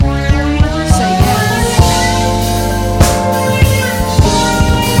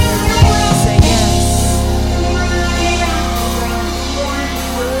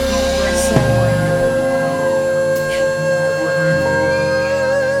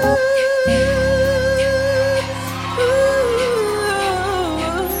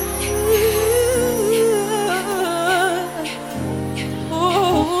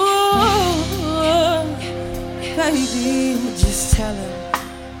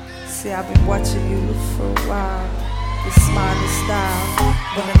See, I've been watching you for a while. Your smile and style.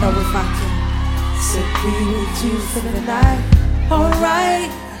 Wanna know if I can sit be with you for the night. Alright,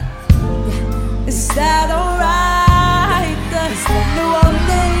 is that alright? Is that New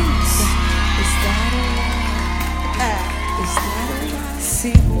Orleans? Is that alright? Is that alright?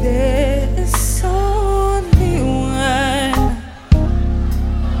 See, there's only one.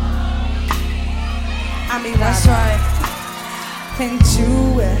 I mean, that's right. And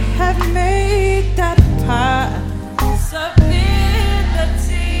you have made that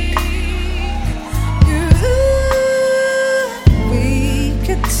possibility. We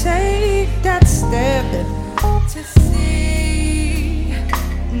could take that step to see.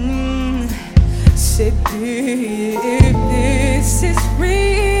 Said if this is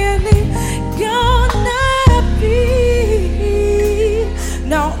really gonna be,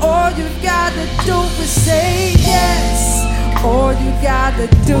 now all you gotta do is say yes. All you gotta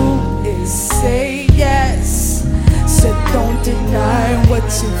do is say yes. So don't deny what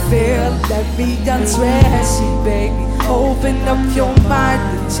you feel. Let me undress you, baby. Open up your mind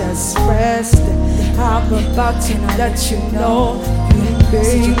and just rest. I'm about to let you know,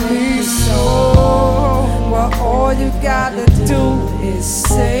 baby. So well, all you gotta do is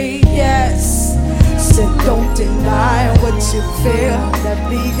say yes. So don't deny what you feel. Let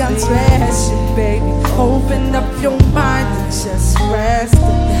me undress you, baby. Open up your mind and just rest.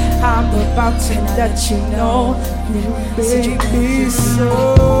 I'm about to let you know, baby. So you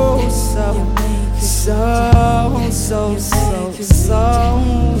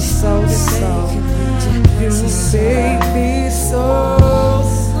baby,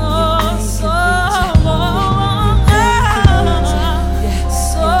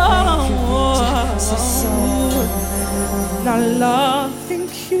 now loving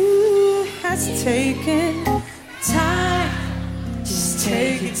you has taken time, just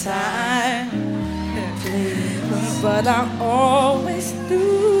take your time. But I always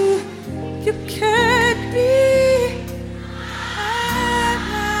knew you can't be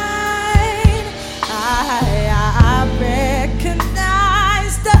mine. I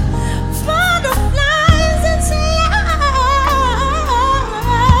recognize the butterflies inside.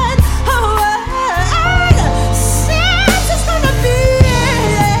 Since it's gonna be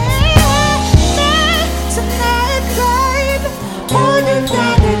tonight, babe. All you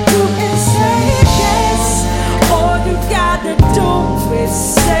gotta do is say yes. All you gotta do is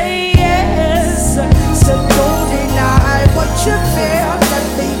say yes. So don't deny what you feel. Let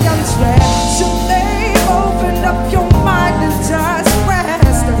me undress you, babe. Open up your mind and just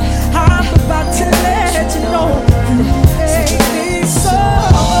rest. I'm about to let you know, baby. So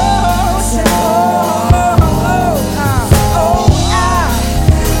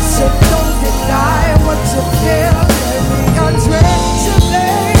don't deny what you feel. Let me undress you,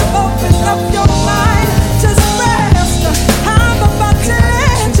 babe. Open up your mind, just rest. I'm about to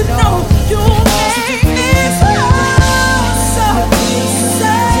let you know, you make me so.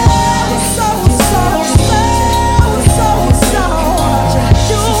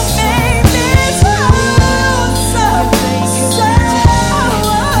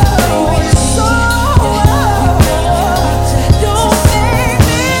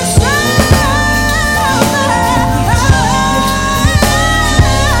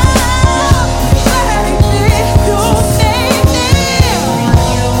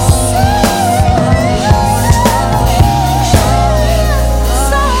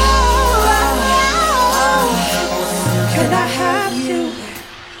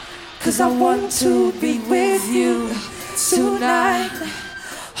 Cause I want to be with you tonight.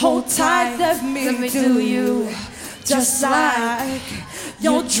 Hold tight, let me do you just like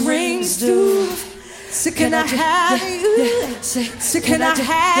your dreams do. So can I have you? So can I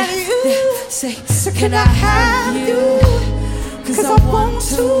have you? So can I have you? Cause I want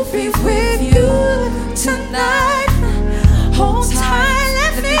to be with you tonight. Hold tight,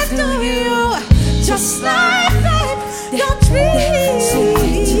 let me do you just like your dreams.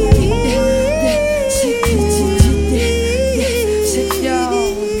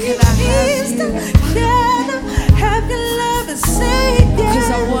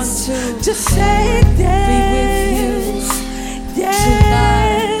 Just say yes, be with you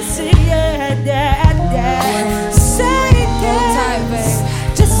tonight. Say yes,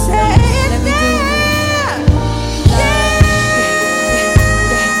 just say yes.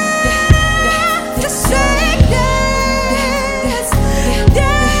 Just say yes.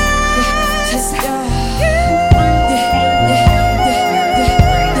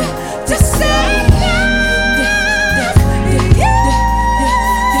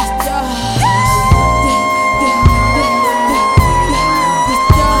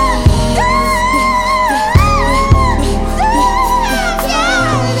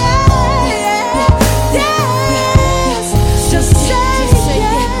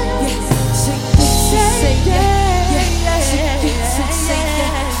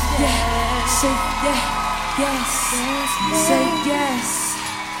 Yes, say yes.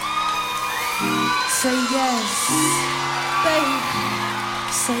 Say yes,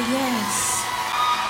 babe. Say yes.